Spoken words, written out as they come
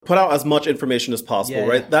put out as much information as possible,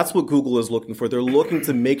 right? That's what Google is looking for. They're looking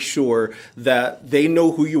to make sure that they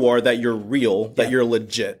know who you are, that you're real, that you're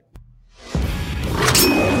legit.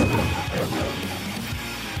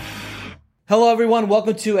 Hello, everyone.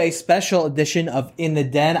 Welcome to a special edition of In the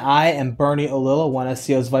Den. I am Bernie Olilla, One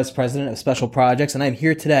SEO's Vice President of Special Projects, and I'm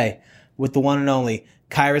here today with the one and only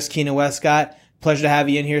Kyrus Keenan Westcott. Pleasure to have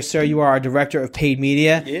you in here, sir. You are our Director of Paid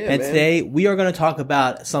Media. Yeah, and today we are going to talk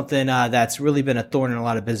about something that's really been a thorn in a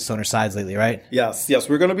lot of business owners' sides lately, right? Yes.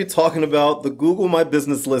 We're going to be talking about the Google My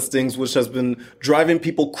Business listings, which has been driving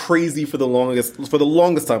people crazy for the longest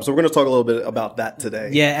time. So we're going to talk a little bit about that today.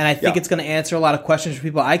 Yeah, and I think it's going to answer a lot of questions for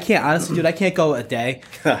people. I can't, honestly, dude, I can't go a day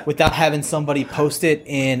without having somebody post it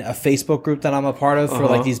in a Facebook group that I'm a part of for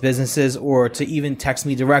like these businesses, or to even text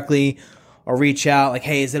me directly or reach out like,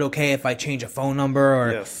 hey, is it okay if I change a phone number?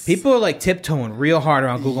 Or people are like tiptoeing real hard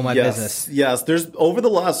around Google My Business. Yes. There's over the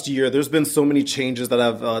last year, there's been so many changes that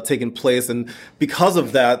have taken place. And because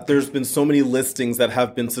of that, there's been so many listings that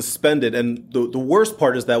have been suspended. And the worst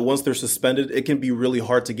part is that once they're suspended, it can be really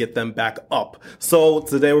hard to get them back up. So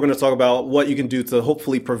today we're going to talk about what you can do to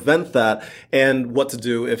hopefully prevent that and what to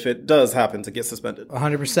do if it does happen to get suspended.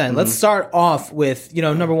 100%. Let's start off with,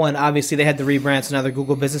 number one, obviously they had the rebrand to now they're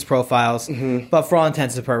Google Business Profiles. But for all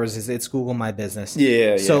intents and purposes, it's Google My Business.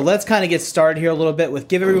 So let's kind of get started here a little bit with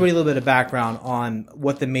give everybody a little bit of background on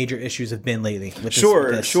what the major issues have been lately. Sure.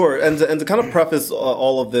 And to kind of preface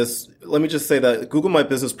all of this, let me just say that Google My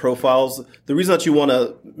Business Profiles, the reason that you want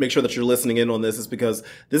to make sure that you're listening in on this is because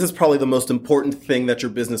this is probably the most important thing that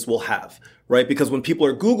your business will have, right? Because when people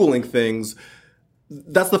are Googling things,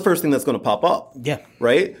 that's the first thing that's going to pop up. Yeah.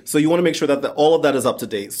 Right? So you want to make sure that all of that is up to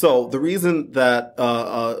date. So the reason that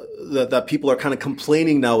that people are kind of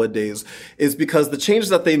complaining nowadays is because the changes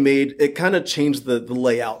that they made, it kind of changed the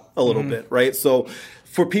layout a little bit, right? So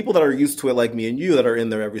for people that are used to it like me and you that are in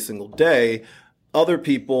there every single day, other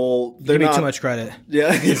people, they're Give me not too much credit.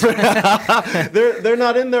 Yeah. they're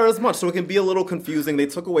not in there as much. So it can be a little confusing. They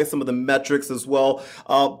took away some of the metrics as well.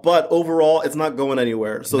 But overall, it's not going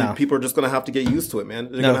anywhere. So people are just going to have to get used to it,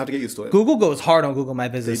 man. They're going to have to get used to it. Google goes hard on Google My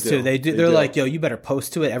Business too. They're like, yo, you better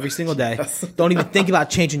post to it every single day. Don't even think about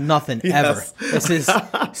changing nothing ever. This is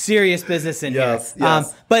serious business in here.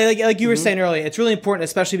 But like you were saying earlier, it's really important,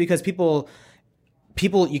 especially because people,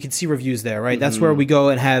 you can see reviews there, right? That's where we go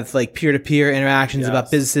and have like peer-to-peer interactions about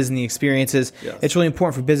businesses and the experiences. It's really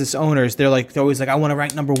important for business owners. They're always like, I want to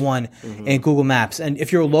rank number one in Google Maps. And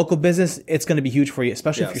if you're a local business, it's going to be huge for you,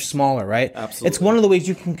 especially if you're smaller, right? Absolutely. It's one of the ways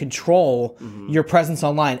you can control your presence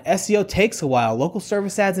online. SEO takes a while. Local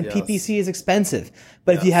service ads and PPC is expensive.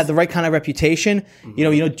 But if you have the right kind of reputation,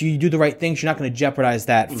 you do the right things, you're not going to jeopardize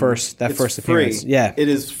that first appearance. Yeah. It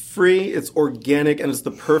is free, it's organic, and it's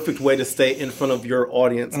the perfect way to stay in front of your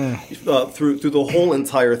audience through the whole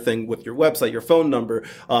entire thing with your website, your phone number,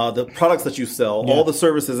 the products that you sell, all the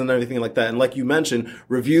services and everything like that. And like you mentioned,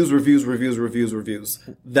 reviews.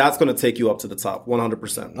 That's going to take you up to the top,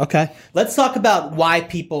 100%. Okay. Let's talk about why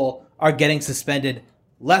people are getting suspended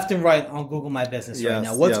left and right on Google My Business right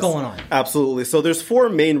now. What's going on? Absolutely. So there's four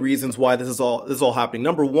main reasons why this is all happening.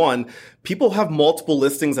 Number one, people have multiple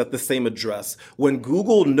listings at the same address. When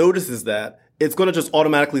Google notices that, it's going to just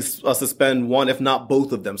automatically suspend one, if not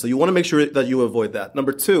both of them. So you want to make sure that you avoid that.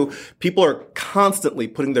 Number two, people are constantly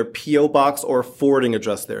putting their PO box or forwarding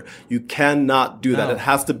address there. You cannot do that. It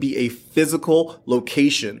has to be a physical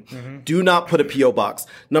location. Do not put a PO box.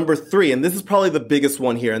 Number three, and this is probably the biggest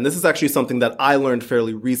one here, and this is actually something that I learned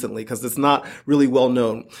fairly recently because it's not really well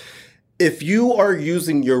known. If you are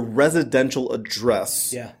using your residential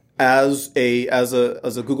address as a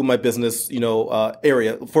Google My Business,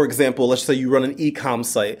 area. For example, let's say you run an e-com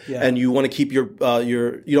site and you want to keep your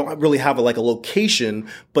you don't really have a location,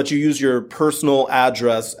 but you use your personal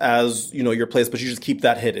address as, your place, but you just keep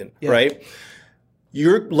that hidden, right?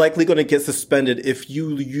 You're likely going to get suspended if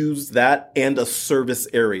you use that and a service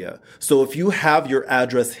area. So if you have your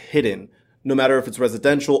address hidden, no matter if it's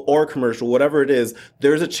residential or commercial, whatever it is,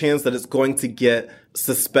 there's a chance that it's going to get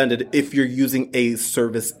suspended if you're using a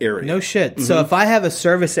service area. No shit. So if I have a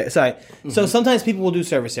service, so sometimes people will do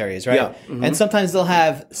service areas, right? Yeah. And sometimes they'll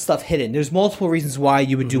have stuff hidden. There's multiple reasons why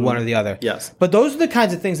you would do one or the other. Yes. But those are the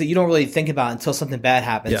kinds of things that you don't really think about until something bad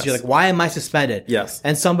happens. Yes. You're like, why am I suspended? Yes.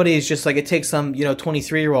 And somebody is just like, it takes some,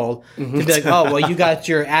 23-year-old to be like, oh, well, you got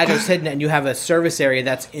your address hidden and you have a service area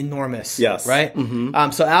that's enormous. Yes. Right?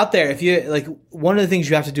 So out there, if you, one of the things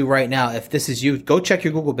you have to do right now, if this is you, go check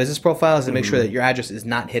your Google Business Profiles and make sure that your address is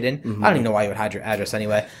not hidden. I don't even know why you would hide your address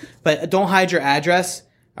anyway. But don't hide your address.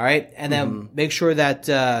 All right. And then make sure that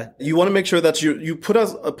you want to make sure that you put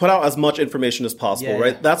out as much information as possible,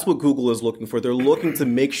 right? Yeah. That's what Google is looking for. They're looking to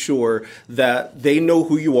make sure that they know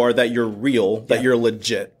who you are, that you're real, that you're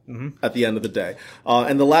legit. At the end of the day.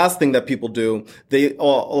 And the last thing that people do, a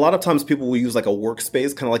lot of times people will use like a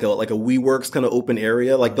workspace, kind of like a WeWorks kind of open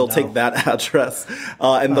area. Like they'll take that address,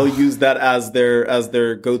 and they'll use that as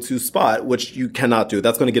their go-to spot, which you cannot do.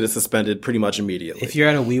 That's going to get it suspended pretty much immediately. If you're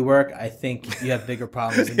at a WeWork, I think you have bigger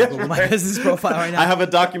problems than Google My Business profile right now. I have a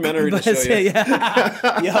documentary to show you.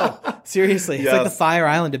 Yo, seriously. It's like the Fire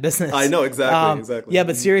Island of business. I know, exactly. Yeah,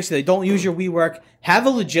 but seriously, don't use your WeWork. Have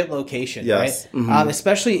a legit location, right?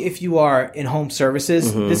 Especially if you are in home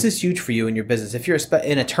services. This is huge for you in your business. If you're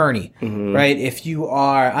an attorney, right? If you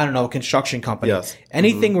are, I don't know, a construction company.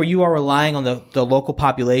 Anything where you are relying on the local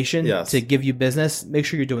population to give you business, make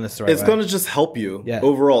sure you're doing this the right way. It's going to just help you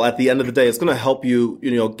overall. At the end of the day, it's going to help you,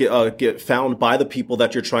 get found by the people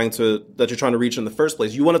that you're trying to reach in the first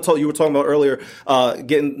place. You were talking about earlier,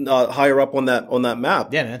 getting higher up on that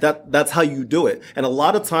map. Yeah, man. That's how you do it. And a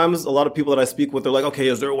lot of times, a lot of people that I speak with, they're like, okay,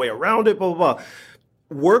 is there a way around it? Blah, blah, blah.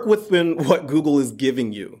 Work within what Google is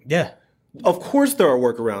giving you. Yeah. Of course there are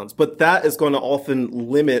workarounds, but that is going to often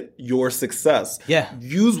limit your success. Yeah.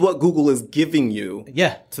 Use what Google is giving you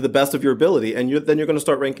to the best of your ability, and then you're going to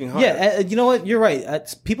start ranking higher. Yeah, you know what? You're right.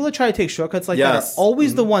 People that try to take shortcuts like that are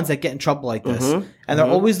always the ones that get in trouble like this. And they're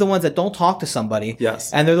always the ones that don't talk to somebody.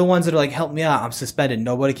 Yes. And they're the ones that are like, help me out. I'm suspended.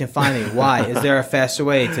 Nobody can find me. Why? Is there a faster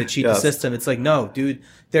way to cheat the system? It's like, no, dude.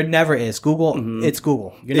 There never is. Google, it's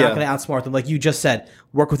Google. You're not going to outsmart them. Like you just said,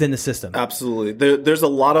 work within the system. Absolutely. There's a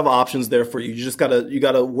lot of options there for you. You just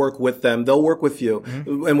gotta work with them. They'll work with you.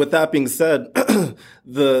 And with that being said,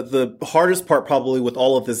 the hardest part probably with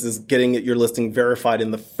all of this is getting your listing verified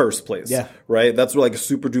in the first place. Yeah. Right? That's like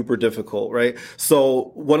super duper difficult, right?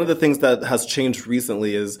 So one of the things that has changed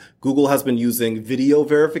recently is Google has been using video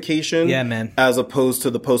verification as opposed to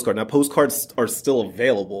the postcard. Now postcards are still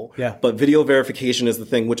available, but video verification is the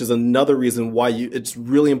thing, which is another reason why it's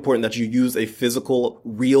really important that you use a physical,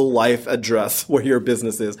 real life address where your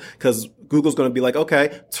business is, because Google's going to be like,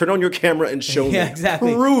 okay, turn on your camera and show me.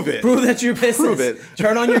 Exactly. Prove it. Prove that your business. Prove it.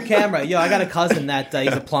 Turn on your camera. Yo, I got a cousin that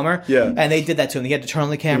he's a plumber. And they did that to him. He had to turn on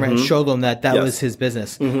the camera and show them that was his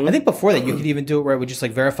business. I think before that, you could even do it where it would just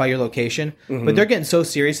like verify your location. But they're getting so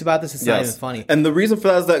serious about this, it's not even funny. And the reason for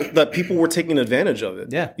that is that people were taking advantage of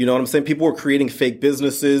it. Yeah. You know what I'm saying? People were creating fake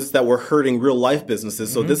businesses that were hurting real life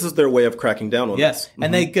businesses. So this is their way of cracking down on this.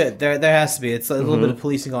 And they good. There has to be. It's a little bit of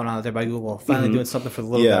policing going on out there by Google. Finally doing something for the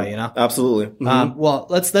little guy, you know? Absolutely. Well,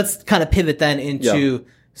 let's kind of pivot then into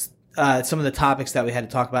some of the topics that we had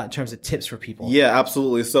to talk about in terms of tips for people. Yeah,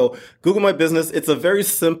 absolutely. So Google My Business, it's a very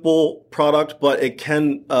simple product, but it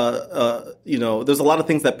can, there's a lot of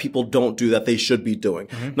things that people don't do that they should be doing.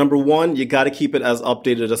 Number one, you got to keep it as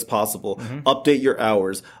updated as possible. Update your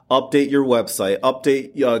hours, update your website,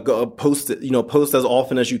 post as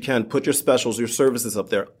often as you can. Put your specials, your services up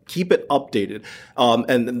there. Keep it updated.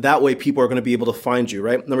 And that way people are going to be able to find you,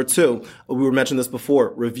 right? Number two, we were mentioning this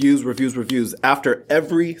before, reviews. After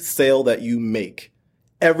every sale that you make,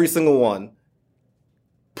 every single one,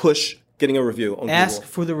 push getting a review on Ask Google.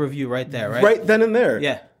 for the review right there, right? Right then and there.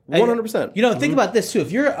 Yeah. 100%. Think about this too.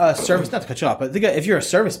 If you're a service, not to cut you off, but if you're a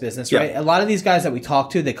service business, right? A lot of these guys that we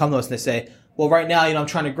talk to, they come to us and they say, well, right now, I'm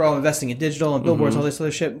trying to grow, investing in digital and billboards, all this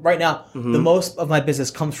other shit. Right now, the most of my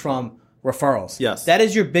business comes from referrals. Yes. That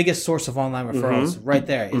is your biggest source of online referrals right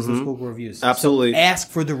there is those Google reviews. Absolutely. So ask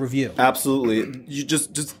for the review. Absolutely. You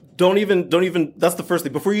just don't even, that's the first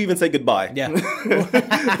thing. Before you even say goodbye. Yeah.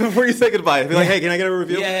 Before you say goodbye, be like, hey, can I get a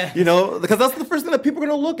review? Yeah. Because that's the first thing that people are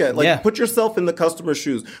going to look at. Like, put yourself in the customer's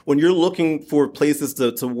shoes. When you're looking for places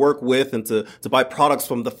to work with and to buy products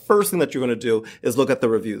from, the first thing that you're going to do is look at the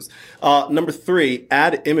reviews. Number three,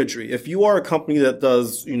 add imagery. If you are a company that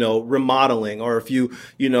does, remodeling, or if you,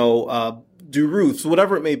 do roofs,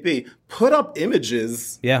 whatever it may be, put up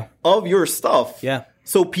images of your stuff. Yeah.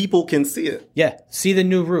 So people can see it. Yeah, see the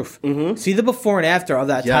new roof. See the before and after of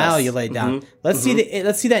that tile you laid down. Let's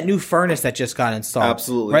see that new furnace that just got installed.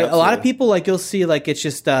 Absolutely, right. A lot of people you'll see it's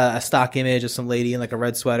just a stock image of some lady in like a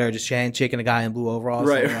red sweater just shaking a guy in blue overalls.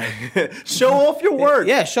 Right. Show off your work.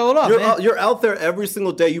 Yeah, show it off. You're out there every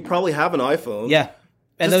single day. You probably have an iPhone. Yeah.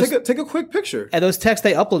 And just take a quick picture. And those texts,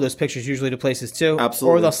 they upload those pictures usually to places too.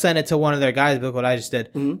 Absolutely. Or they'll send it to one of their guys. Look what I just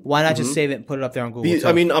did. Why not just save it and put it up there on Google?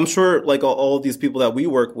 I mean, I'm sure all of these people that we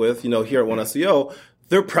work with, here at One SEO,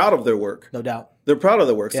 They're proud of their work. No doubt. They're proud of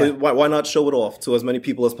their work. So why not show it off to as many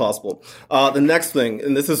people as possible? The next thing,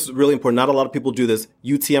 and this is really important, not a lot of people do this,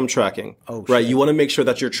 UTM tracking. Oh, right? shit. You want to make sure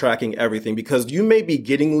that you're tracking everything because you may be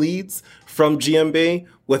getting leads from GMB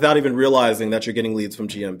without even realizing that you're getting leads from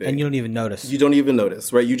GMB. And you don't even notice. You don't even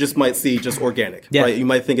notice, right? You just might see just organic, right? You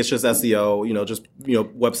might think it's just SEO,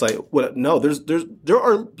 website. No, there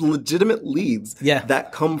are legitimate leads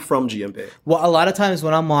that come from GMB. Well, a lot of times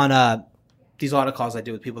when I'm on these audit calls I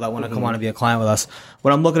do with people that want to come on and be a client with us,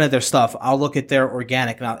 when I'm looking at their stuff, I'll look at their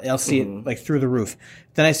organic and I'll see it like through the roof.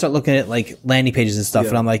 Then I start looking at like landing pages and stuff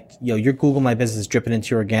and I'm like, your Google My Business is dripping into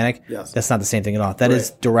your organic. Yes. That's not the same thing at all. That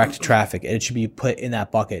is direct traffic. It should be put in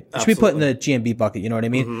that bucket. It should be put in the GMB bucket. You know what I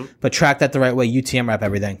mean? But track that the right way. UTM wrap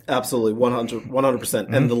everything. Absolutely.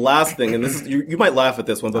 100%. And the last thing, and this is, you might laugh at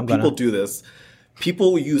this one, but people do this.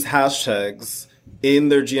 People use hashtags in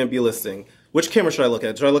their GMB listing. Which camera should I look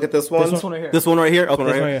at? Should I look at this one? This one right here. This one right here? Okay,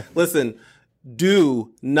 this one right here. Listen,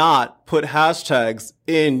 do not put hashtags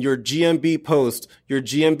in your GMB post, your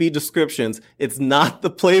GMB descriptions. It's not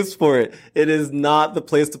the place for it. It is not the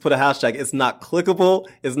place to put a hashtag. It's not clickable.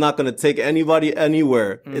 It's not going to take anybody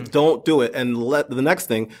anywhere. Don't do it. And the next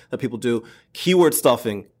thing that people do, keyword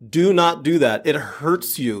stuffing. Do not do that. It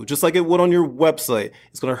hurts you, just like it would on your website.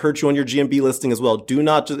 It's going to hurt you on your GMB listing as well. Do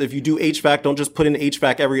not just, if you do HVAC, don't just put in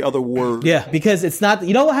HVAC every other word. Yeah, because it's not,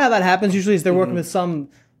 you know how that happens usually is they're working with some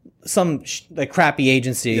like crappy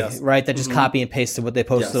agency, right? That just copy and pasted what they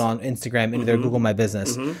posted on Instagram into their Google My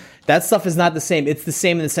Business. That stuff is not the same. It's the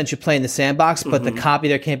same in the sense you play in the sandbox, but the copy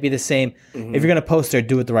there can't be the same. If you're going to post there,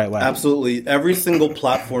 do it the right way. Absolutely. Every single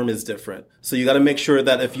platform is different. So you got to make sure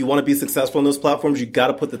that if you want to be successful in those platforms, you got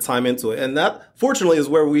to put the time into it. And that, fortunately, is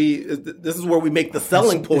where this is where we make the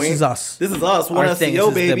selling point. This is us. This is us. We're Our thing.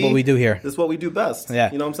 SEO, this is baby. what we do here. This is what we do best.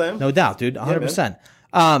 Yeah. You know what I'm saying? No doubt, dude. 100%.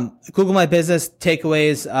 Google My Business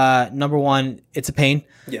takeaways. Number one, it's a pain.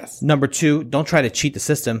 Yes. Number two, don't try to cheat the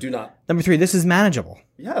system. Do not. Number three, this is manageable.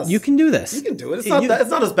 Yes. You can do this. You can do it. It's not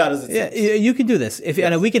as bad as it seems. You can do this.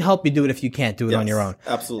 And we can help you do it if you can't do it on your own.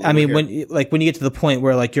 Absolutely. I mean, when you get to the point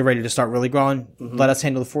where like you're ready to start really growing, let us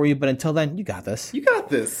handle it for you. But until then, you got this. You got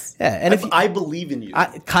this. Yeah. And I believe in you.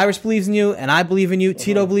 Kyrus believes in you, and I believe in you.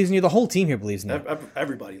 Tito believes in you. The whole team here believes in you.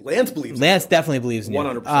 Everybody. Lance believes in you. Lance definitely believes in you.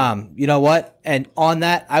 100%. You know what? And on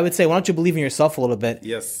that, I would say, why don't you believe in yourself a little bit?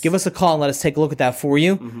 Yes. Give us a call and let us take a look at that for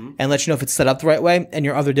you and let you know if it's set up the right way and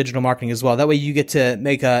your other digital marketing as well. That way you get to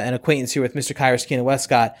make an acquaintance here with Mr. Kyrus Keenan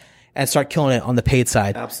Westcott and start killing it on the paid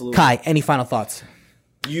side. Absolutely. Kai, any final thoughts?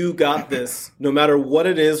 You got this. No matter what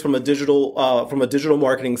it is from a digital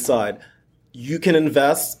marketing side, you can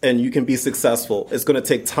invest and you can be successful. It's going to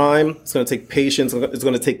take time. It's going to take patience. It's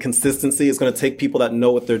going to take consistency. It's going to take people that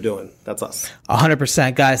know what they're doing. That's us.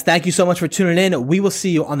 100%, guys. Thank you so much for tuning in. We will see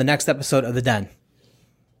you on the next episode of The Den.